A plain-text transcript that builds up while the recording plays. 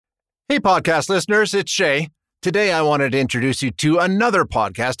Hey, podcast listeners, it's Shay. Today, I wanted to introduce you to another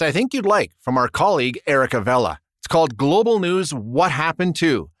podcast I think you'd like from our colleague, Erica Vella. It's called Global News What Happened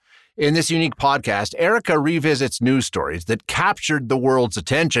To. In this unique podcast, Erica revisits news stories that captured the world's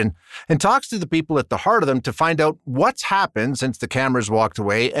attention and talks to the people at the heart of them to find out what's happened since the cameras walked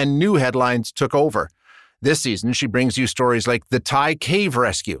away and new headlines took over. This season, she brings you stories like the Thai cave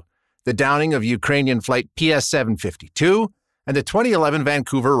rescue, the downing of Ukrainian flight PS-752, and the 2011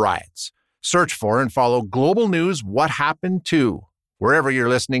 Vancouver riots. Search for and follow Global News What Happened To wherever you're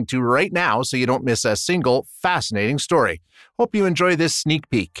listening to right now so you don't miss a single fascinating story. Hope you enjoy this sneak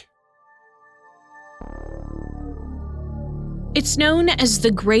peek. It's known as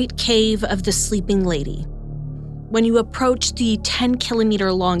the Great Cave of the Sleeping Lady. When you approach the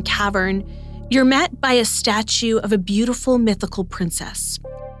 10-kilometer-long cavern, you're met by a statue of a beautiful mythical princess.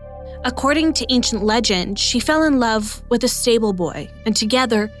 According to ancient legend, she fell in love with a stable boy, and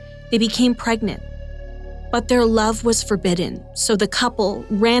together they became pregnant. But their love was forbidden, so the couple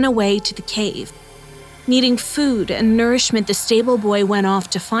ran away to the cave. Needing food and nourishment, the stable boy went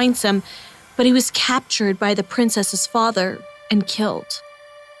off to find some, but he was captured by the princess's father and killed.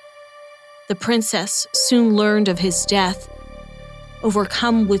 The princess soon learned of his death.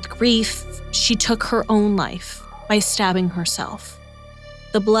 Overcome with grief, she took her own life by stabbing herself.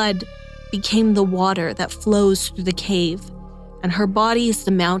 The blood became the water that flows through the cave, and her body is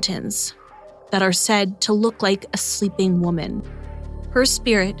the mountains that are said to look like a sleeping woman. Her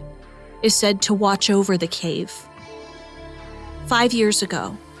spirit is said to watch over the cave. 5 years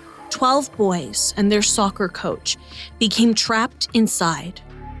ago, 12 boys and their soccer coach became trapped inside.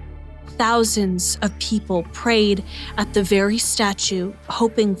 Thousands of people prayed at the very statue,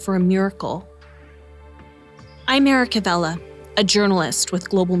 hoping for a miracle. I'm Erica Vella, a journalist with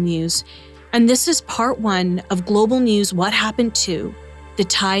Global News, and this is part 1 of Global News What Happened To the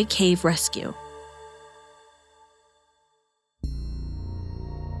Thai Cave Rescue.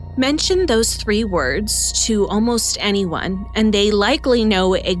 Mention those 3 words to almost anyone, and they likely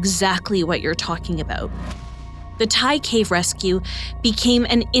know exactly what you're talking about. The Thai Cave Rescue became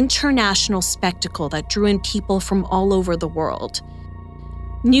an international spectacle that drew in people from all over the world.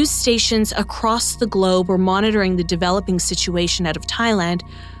 News stations across the globe were monitoring the developing situation out of Thailand,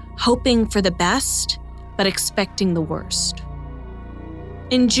 hoping for the best, but expecting the worst.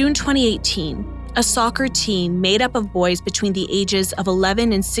 In June 2018, a soccer team made up of boys between the ages of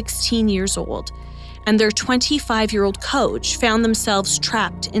 11 and 16 years old and their 25-year-old coach found themselves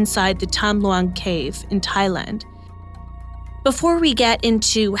trapped inside the Tham Luang Cave in Thailand. Before we get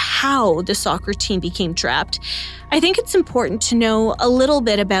into how the soccer team became trapped, I think it's important to know a little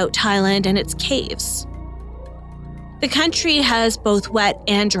bit about Thailand and its caves. The country has both wet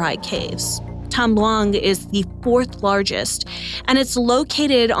and dry caves. Tham Luang is the 4th largest, and it's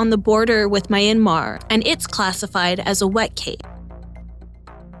located on the border with Myanmar, and it's classified as a wet cave.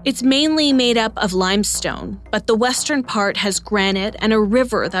 It's mainly made up of limestone, but the western part has granite and a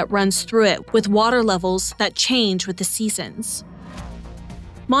river that runs through it with water levels that change with the seasons.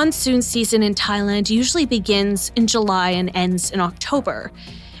 Monsoon season in Thailand usually begins in July and ends in October.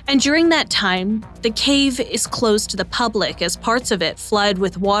 And during that time, the cave is closed to the public as parts of it flood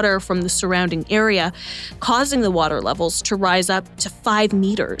with water from the surrounding area, causing the water levels to rise up to 5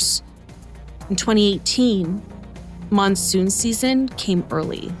 meters. In 2018, monsoon season came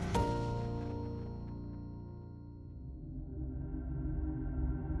early.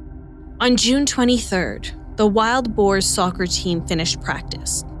 On June 23rd, the Wild Boars soccer team finished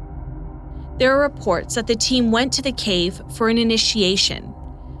practice. There are reports that the team went to the cave for an initiation.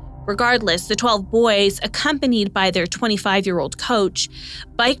 Regardless, the 12 boys, accompanied by their 25-year-old coach,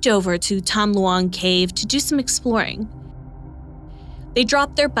 biked over to Tham Luang Cave to do some exploring. They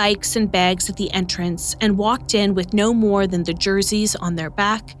dropped their bikes and bags at the entrance and walked in with no more than the jerseys on their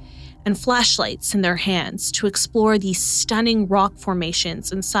back and flashlights in their hands to explore these stunning rock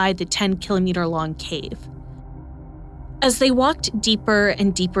formations inside the 10-kilometer-long cave. As they walked deeper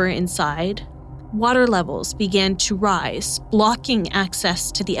and deeper inside, water levels began to rise, blocking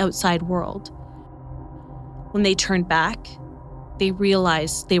access to the outside world. When they turned back, they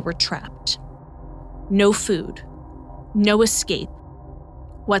realized they were trapped. No food, no escape.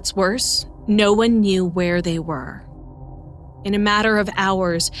 What's worse, no one knew where they were. In a matter of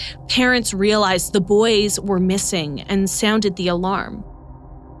hours, parents realized the boys were missing and sounded the alarm.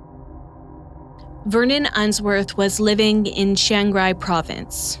 Vernon Unsworth was living in Chiang Rai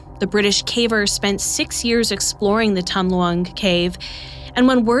province. The British caver spent 6 years exploring the Tham Luang Cave, and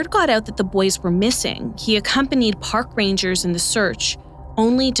when word got out that the boys were missing, he accompanied park rangers in the search,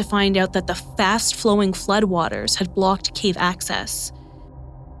 only to find out that the fast-flowing floodwaters had blocked cave access.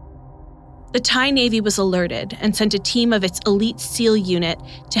 The Thai Navy was alerted and sent a team of its elite SEAL unit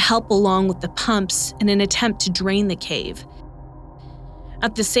to help along with the pumps in an attempt to drain the cave.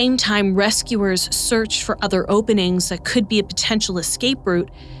 At the same time, rescuers searched for other openings that could be a potential escape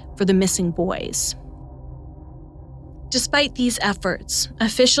route for the missing boys. Despite these efforts,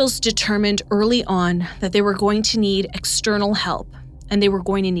 officials determined early on that they were going to need external help, and they were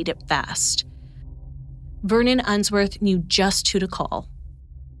going to need it fast. Vernon Unsworth knew just who to call.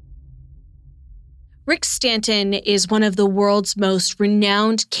 Rick Stanton is one of the world's most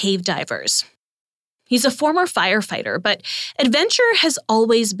renowned cave divers. He's a former firefighter, but adventure has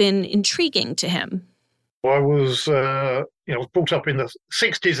always been intriguing to him. I was brought up in the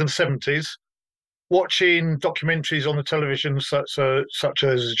 60s and 70s, watching documentaries on the television such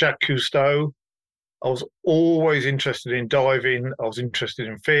as Jacques Cousteau. I was always interested in diving. I was interested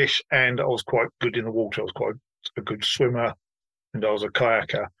in fish, and I was quite good in the water. I was quite a good swimmer, and I was a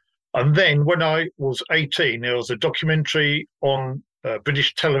kayaker. And then when I was 18, there was a documentary on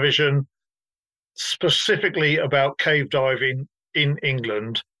British television specifically about cave diving in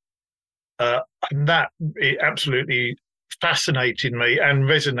England. And that it absolutely fascinated me and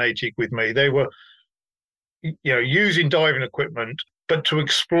resonated with me. They were, using diving equipment, but to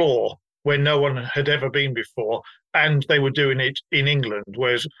explore where no one had ever been before. And they were doing it in England,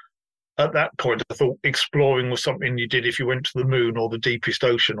 whereas at that point, I thought exploring was something you did if you went to the moon or the deepest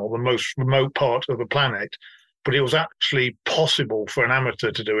ocean or the most remote part of the planet. But it was actually possible for an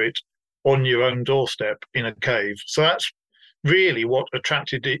amateur to do it on your own doorstep in a cave. So that's really what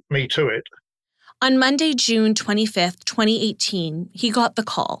attracted me to it. On Monday, June 25th, 2018, he got the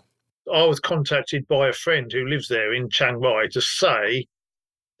call. I was contacted by a friend who lives there in Chiang Mai to say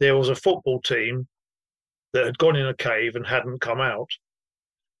there was a football team that had gone in a cave and hadn't come out.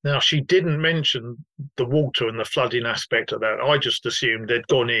 Now, she didn't mention the water and the flooding aspect of that. I just assumed they'd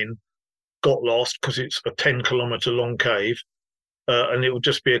gone in, got lost, because it's a 10-kilometre long cave, and it would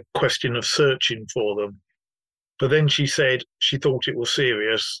just be a question of searching for them. But then she said she thought it was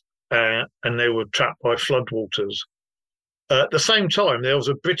serious, and they were trapped by floodwaters. At the same time, there's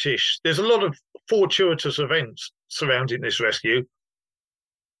a lot of fortuitous events surrounding this rescue.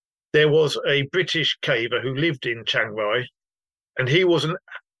 There was a British caver who lived in Chiang Mai, and he was an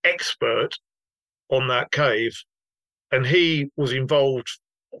expert on that cave, and he was involved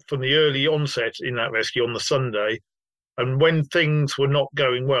from the early onset in that rescue on the Sunday. And when things were not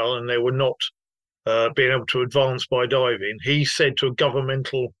going well and they were not being able to advance by diving, he said to a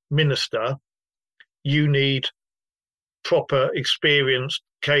governmental minister, "You need proper, experienced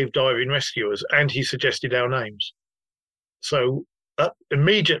cave diving rescuers," and he suggested our names. So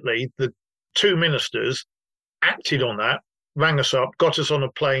immediately, the two ministers acted on that, rang us up, got us on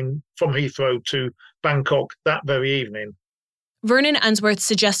a plane from Heathrow to Bangkok that very evening. Vernon Unsworth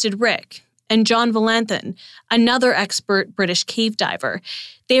suggested Rick and John Valanthan, another expert British cave diver.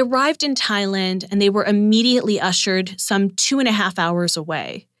 They arrived in Thailand and they were immediately ushered some 2.5 hours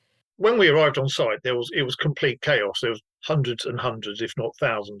away. When we arrived on site, it was complete chaos. There was hundreds and hundreds, if not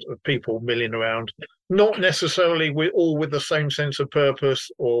thousands, of people milling around, not necessarily all with the same sense of purpose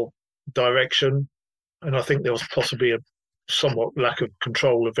or direction. And I think there was possibly a somewhat lack of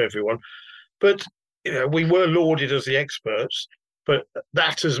control of everyone. But we were lauded as the experts, but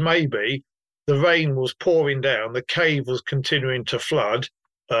that as maybe, the rain was pouring down, the cave was continuing to flood.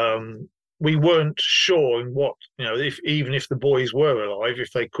 We weren't sure in what, even if the boys were alive,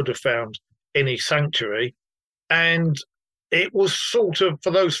 if they could have found any sanctuary. And it was sort of, for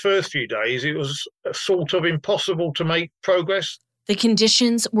those first few days, it was sort of impossible to make progress. The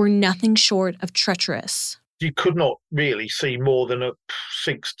conditions were nothing short of treacherous. You could not really see more than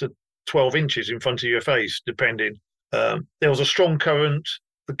 6 to 12 inches in front of your face, depending. There was a strong current.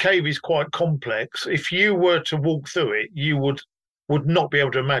 The cave is quite complex. If you were to walk through it, you would not be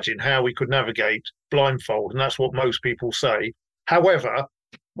able to imagine how we could navigate blindfold, and that's what most people say. However,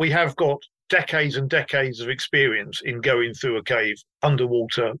 we have got decades and decades of experience in going through a cave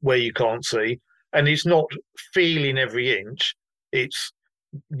underwater where you can't see, and it's not feeling every inch. It's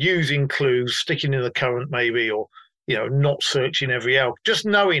using clues, sticking in the current maybe, or not searching every hour. Just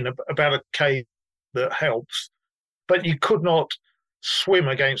knowing about a cave that helps, but you could not swim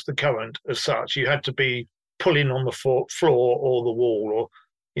against the current as such. You had to be pulling on the floor or the wall, or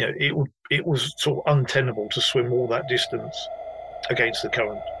it was sort of untenable to swim all that distance against the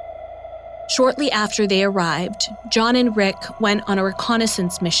current. Shortly after they arrived, John and Rick went on a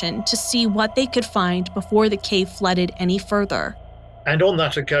reconnaissance mission to see what they could find before the cave flooded any further. And on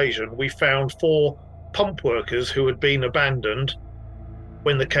that occasion, we found 4 pump workers who had been abandoned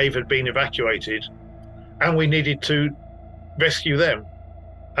when the cave had been evacuated, and we needed to rescue them.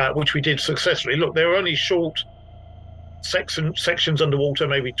 which we did successfully. Look, there were only short sections underwater,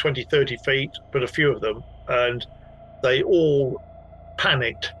 maybe 20, 30 feet, but a few of them, and they all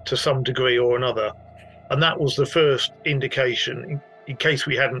panicked to some degree or another. And that was the first indication, in case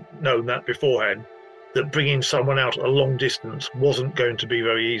we hadn't known that beforehand, that bringing someone out a long distance wasn't going to be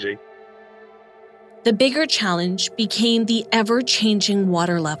very easy. The bigger challenge became the ever-changing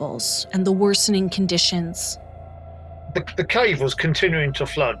water levels and the worsening conditions. The cave was continuing to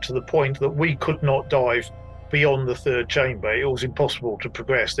flood to the point that we could not dive beyond the third chamber. It was impossible to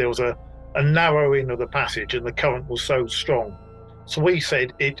progress. There was a narrowing of the passage and the current was so strong. So we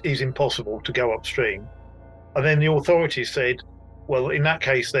said it is impossible to go upstream. And then the authorities said, well, in that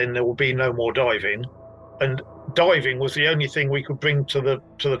case, then there will be no more diving. And diving was the only thing we could bring to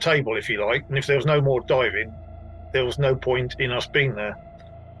the table, if you like. And if there was no more diving, there was no point in us being there.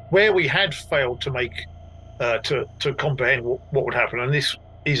 Where we had failed to make to comprehend what would happen, and this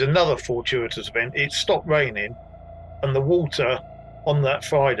is another fortuitous event, it stopped raining, and the water on that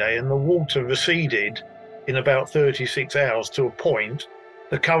Friday, and the water receded in about 36 hours to a point,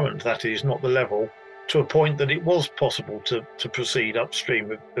 the current that is, not the level, to a point that it was possible to proceed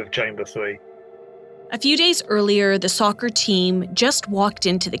upstream of Chamber 3. A few days earlier, the soccer team just walked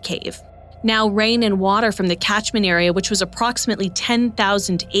into the cave. Now, rain and water from the catchment area, which was approximately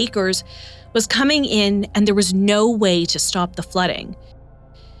 10,000 acres, was coming in, and there was no way to stop the flooding.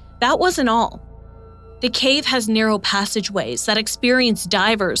 That wasn't all. The cave has narrow passageways that experienced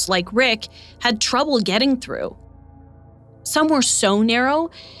divers like Rick had trouble getting through. Some were so narrow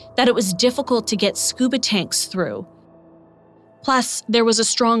that it was difficult to get scuba tanks through. Plus, there was a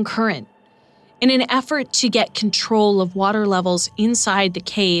strong current. In an effort to get control of water levels inside the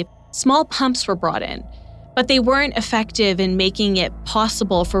cave, small pumps were brought in, but they weren't effective in making it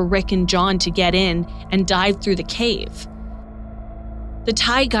possible for Rick and John to get in and dive through the cave. The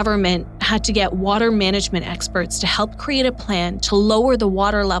Thai government had to get water management experts to help create a plan to lower the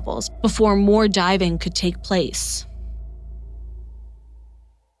water levels before more diving could take place.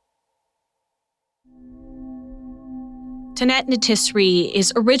 Tanet Natisri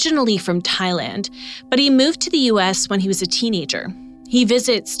is originally from Thailand, but he moved to the US when he was a teenager. He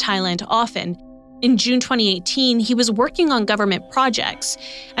visits Thailand often. In June 2018, he was working on government projects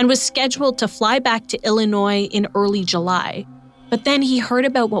and was scheduled to fly back to Illinois in early July. But then he heard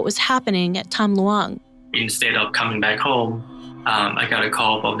about what was happening at Tham Luang. Instead of coming back home, I got a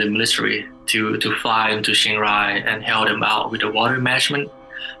call from the military to fly into Chiang Rai and help them out with the water management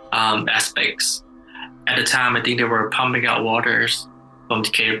aspects. At the time, I think they were pumping out waters from the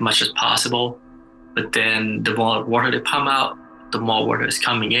cave much as possible. But then the more water they pump out, the more water is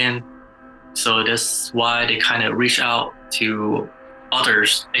coming in. So that's why they kind of reach out to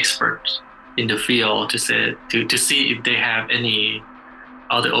others, experts in the field, to see if they have any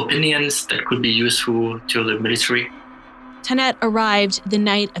other opinions that could be useful to the military. Tanet arrived the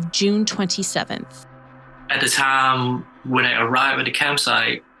night of June 27th. At the time when I arrived at the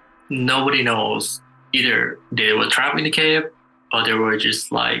campsite, nobody knows. Either they were trapped in the cave or they were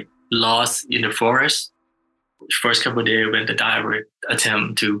just like lost in the forest. First couple of days when the diver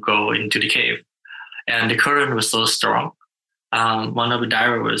attempt to go into the cave, and the current was so strong. One of the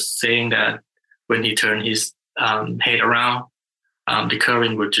divers was saying that when he turned his head around, the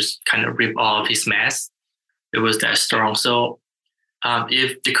current would just kind of rip off his mask. It was that strong. So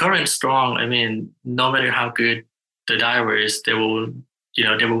if the current is strong, I mean, no matter how good the diver is, they will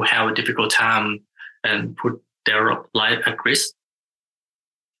have a difficult time and put their life at risk.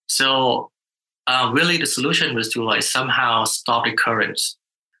 So really the solution was to somehow stop the currents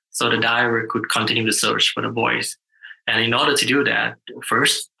so the diver could continue the search for the boys. And in order to do that,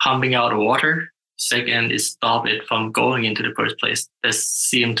 first, pumping out the water. Second is stop it from going into the first place. That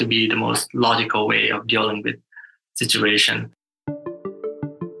seemed to be the most logical way of dealing with the situation.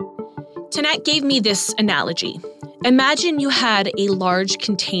 Tanet gave me this analogy. Imagine you had a large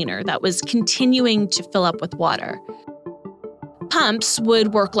container that was continuing to fill up with water. Pumps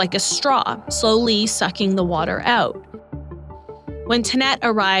would work like a straw, slowly sucking the water out. When Tanet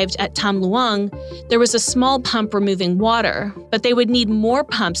arrived at Tham Luang, there was a small pump removing water, but they would need more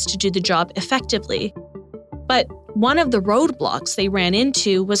pumps to do the job effectively. But one of the roadblocks they ran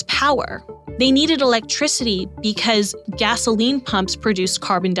into was power. They needed electricity because gasoline pumps produced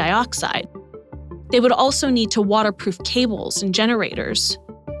carbon dioxide. They would also need to waterproof cables and generators.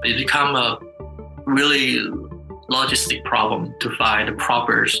 It became a really logistic problem to find the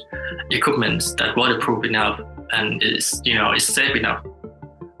proper equipment that waterproof enough and is safe enough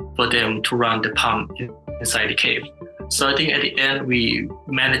for them to run the pump inside the cave. So I think at the end we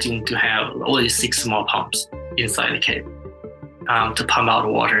managing to have only 6 small pumps inside the cave. to pump out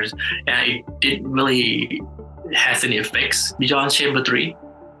the waters, and it didn't really has any effects beyond chamber 3.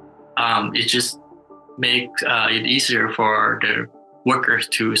 It just makes it easier for the workers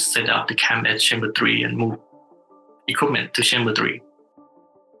to set up the camp at chamber 3 and move equipment to chamber 3.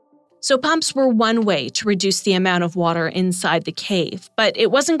 So pumps were one way to reduce the amount of water inside the cave, but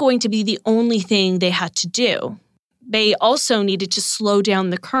it wasn't going to be the only thing they had to do. They also needed to slow down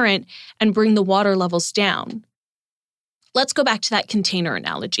the current and bring the water levels down. Let's go back to that container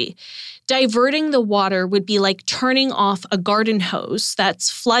analogy. Diverting the water would be like turning off a garden hose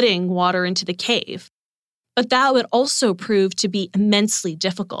that's flooding water into the cave. But that would also prove to be immensely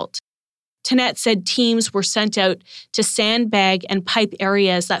difficult. Tanette said teams were sent out to sandbag and pipe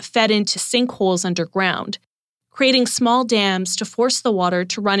areas that fed into sinkholes underground, creating small dams to force the water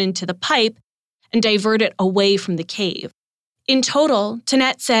to run into the pipe and divert it away from the cave. In total,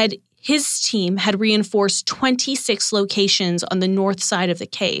 Tanette said his team had reinforced 26 locations on the north side of the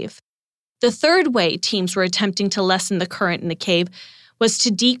cave. The third way teams were attempting to lessen the current in the cave was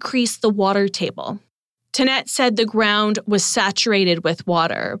to decrease the water table. Tanette said the ground was saturated with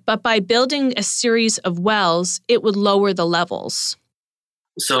water, but by building a series of wells, it would lower the levels.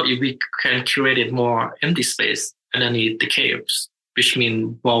 So if we can create more empty space underneath the caves, which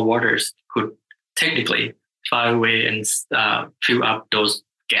means more waters could technically fly away and fill up those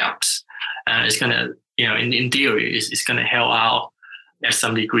gaps. It's going to, in theory, it's going to help out at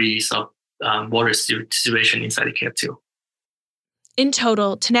some degrees of water situation inside the cave too. In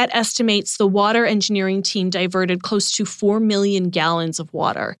total, Tanette estimates the water engineering team diverted close to 4 million gallons of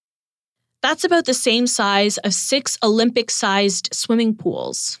water. That's about the same size of 6 Olympic-sized swimming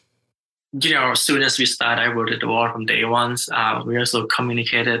pools. As soon as we started, I voted the water from day one. We also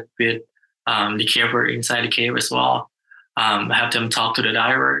communicated with the caver inside the cave as well. Have them talk to the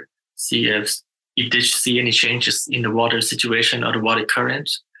diver, see if they see any changes in the water situation or the water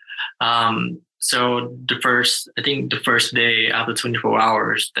current. So the first day after 24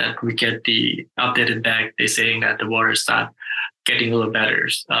 hours that we get the updated back, they're saying that the water start getting a little better.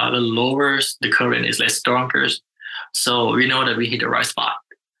 The lower the current is less stronger. So we know that we hit the right spot.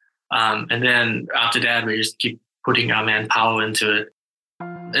 And then after that, we just keep putting our manpower into it.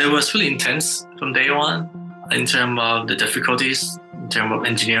 It was really intense from day one in terms of the difficulties, in terms of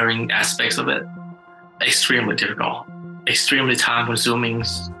engineering aspects of it. Extremely difficult, extremely time consuming,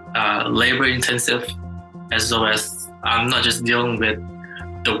 labor intensive, as well as I'm not just dealing with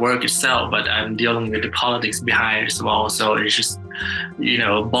the work itself, but I'm dealing with the politics behind it as well. So it's just,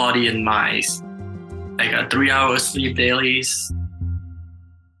 body and mind. I got 3 hours sleep daily.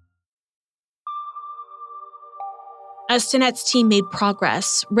 As Tanette's team made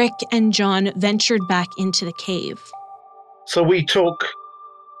progress, Rick and John ventured back into the cave. So we took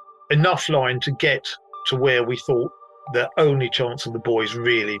enough line to get to where we thought the only chance of the boys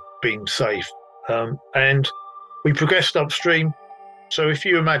really being safe. And we progressed upstream. So if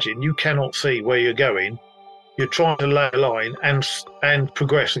you imagine you cannot see where you're going, you're trying to lay a line and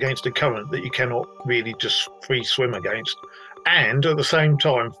progress against a current that you cannot really just free swim against. And at the same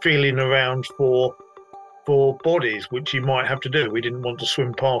time, feeling around for bodies, which you might have to do. We didn't want to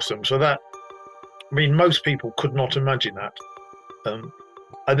swim past them. So most people could not imagine that.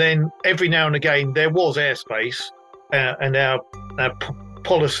 And then every now and again, there was airspace, and our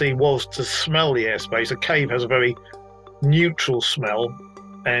policy was to smell the airspace. A cave has a very neutral smell,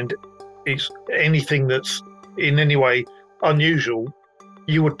 and it's anything that's in any way unusual,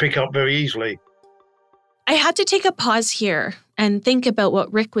 you would pick up very easily. I had to take a pause here and think about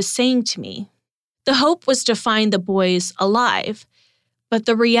what Rick was saying to me. The hope was to find the boys alive, but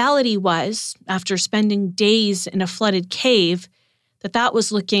the reality was, after spending days in a flooded cave, that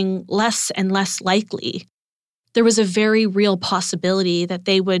was looking less and less likely. There was a very real possibility that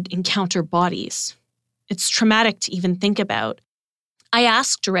they would encounter bodies. It's traumatic to even think about. I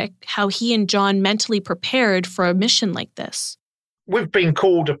asked Rick how he and John mentally prepared for a mission like this. We've been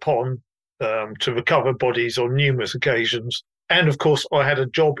called upon to recover bodies on numerous occasions. And of course, I had a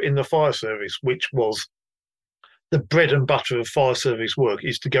job in the fire service, which was the bread and butter of fire service work,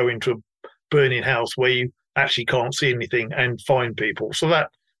 is to go into a burning house where you actually can't see anything and find people. So that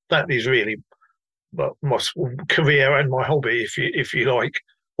is really my career and my hobby, if you like,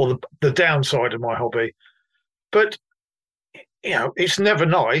 or the downside of my hobby. But it's never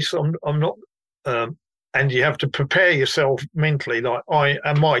nice. I'm not, and you have to prepare yourself mentally. Like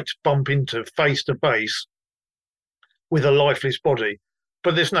I might bump into face to face with a lifeless body,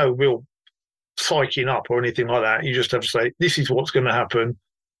 but there's no real psyching up or anything like that. You just have to say, this is what's going to happen.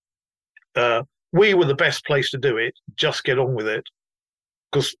 We were the best place to do it. Just get on with it,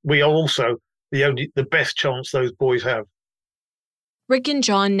 because we are also the best chance those boys have. Rick and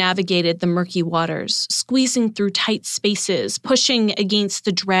John navigated the murky waters, squeezing through tight spaces, pushing against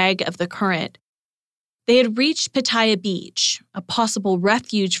the drag of the current. They had reached Pattaya Beach, a possible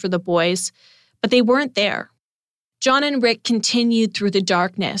refuge for the boys, but they weren't there. John and Rick continued through the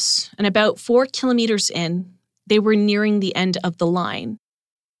darkness, and about 4 kilometers in, they were nearing the end of the line.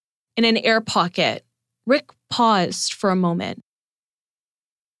 In an air pocket, Rick paused for a moment.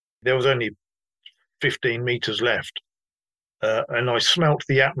 There was only 15 meters left, and I smelt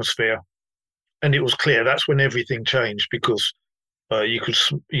the atmosphere, and it was clear. That's when everything changed, because you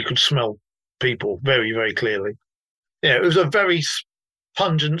could smell people very, very clearly. Yeah, it was a very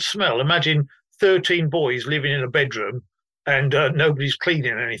pungent smell. Imagine 13 boys living in a bedroom and nobody's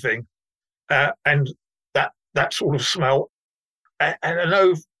cleaning anything, and that sort of smell. And I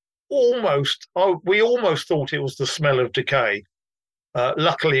know we almost thought it was the smell of decay.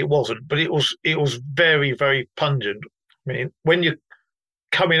 Luckily, it wasn't, but it was very, very pungent. I mean, when you're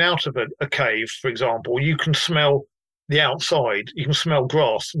coming out of a cave, for example, you can smell the outside. You can smell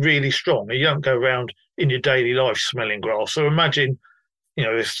grass really strong. You don't go around in your daily life smelling grass. So imagine,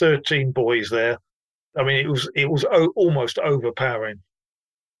 there's 13 boys there. I mean, it was almost overpowering.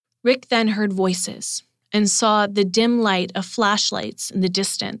 Rick then heard voices and saw the dim light of flashlights in the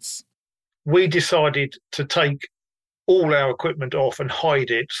distance. We decided to take all our equipment off and hide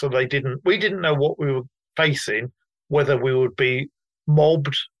it so we didn't know what we were facing, whether we would be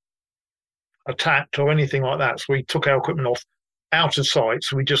mobbed, attacked, or anything like that. So we took our equipment off out of sight,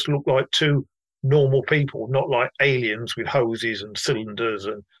 so we just looked like two normal people, not like aliens with hoses and cylinders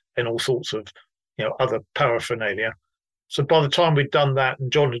and all sorts of other paraphernalia. So by the time we'd done that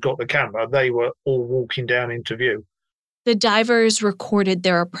and John had got the camera, they were all walking down into view. The divers recorded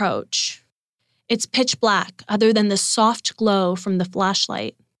their approach. It's pitch black, other than the soft glow from the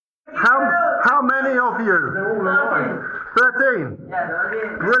flashlight. How many of you? They're all alive. 13?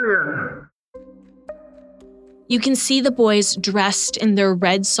 Yeah, brilliant. You can see the boys dressed in their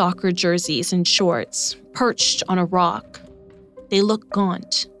red soccer jerseys and shorts, perched on a rock. They look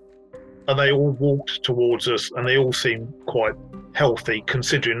gaunt. And they all walked towards us, and they all seemed quite healthy,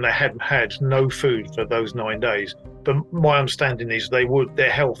 considering they hadn't had no food for those 9 days. But my understanding is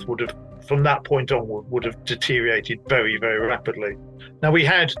their health would have, from that point onward, would have deteriorated very, very rapidly. Now, we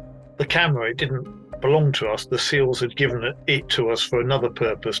had the camera. It didn't belong to us. The SEALs had given it to us for another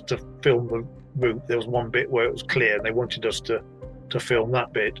purpose, to film the route. There was one bit where it was clear, and they wanted us to film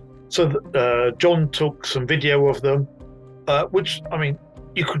that bit. So John took some video of them, which, I mean,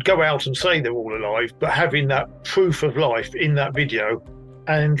 you could go out and say they're all alive, but having that proof of life in that video,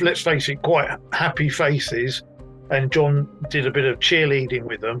 and let's face it, quite happy faces, and John did a bit of cheerleading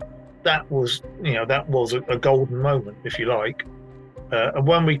with them, that was a golden moment, if you like. And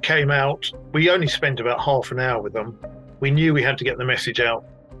when we came out, we only spent about half an hour with them. We knew we had to get the message out.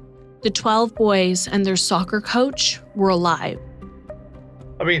 The 12 boys and their soccer coach were alive.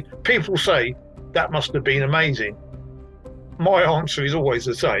 I mean, people say that must have been amazing. My answer is always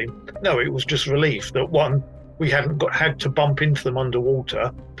the same. No, it was just relief that, one, we hadn't had to bump into them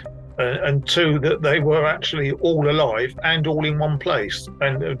underwater, and two, that they were actually all alive and all in one place,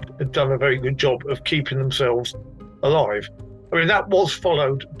 and had done a very good job of keeping themselves alive. I mean, that was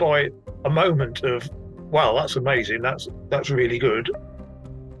followed by a moment of, wow, that's amazing, that's really good.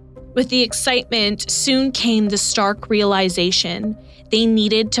 With the excitement, soon came the stark realization they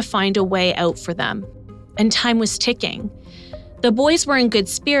needed to find a way out for them, and time was ticking. The boys were in good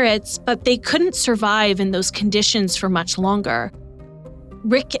spirits, but they couldn't survive in those conditions for much longer.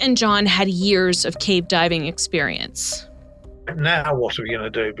 Rick and John had years of cave diving experience. Now what are we going to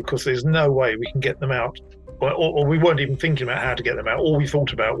do? Because there's no way we can get them out. Or we weren't even thinking about how to get them out. All we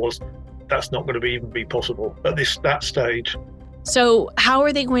thought about was that's not going to even be possible at that stage. So how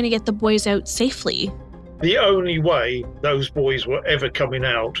are they going to get the boys out safely? The only way those boys were ever coming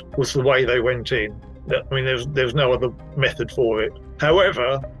out was the way they went in. I mean, there's no other method for it.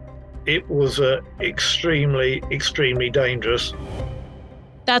 However, it was extremely, extremely dangerous.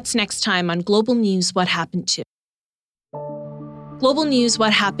 That's next time on Global News What Happened To. Global News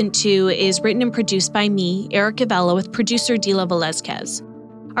What Happened To is written and produced by me, Erica Vella, with producer Dila Velezquez.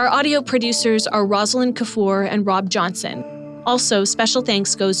 Our audio producers are Rosalind Kafour and Rob Johnson. Also, special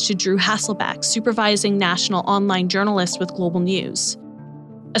thanks goes to Drew Hasselback, supervising national online journalist with Global News.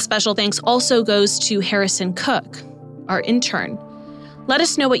 A special thanks also goes to Harrison Cook, our intern. Let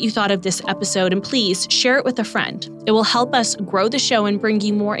us know what you thought of this episode, and please share it with a friend. It will help us grow the show and bring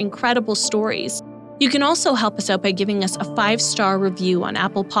you more incredible stories. You can also help us out by giving us a 5-star review on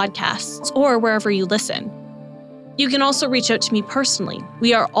Apple Podcasts or wherever you listen. You can also reach out to me personally.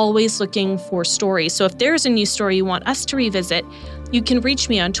 We are always looking for stories, so if there's a new story you want us to revisit, You can reach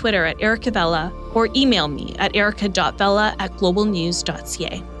me on Twitter at Erica Vella or email me at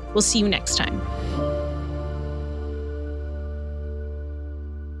erica.vella@globalnews.ca. We'll see you next time.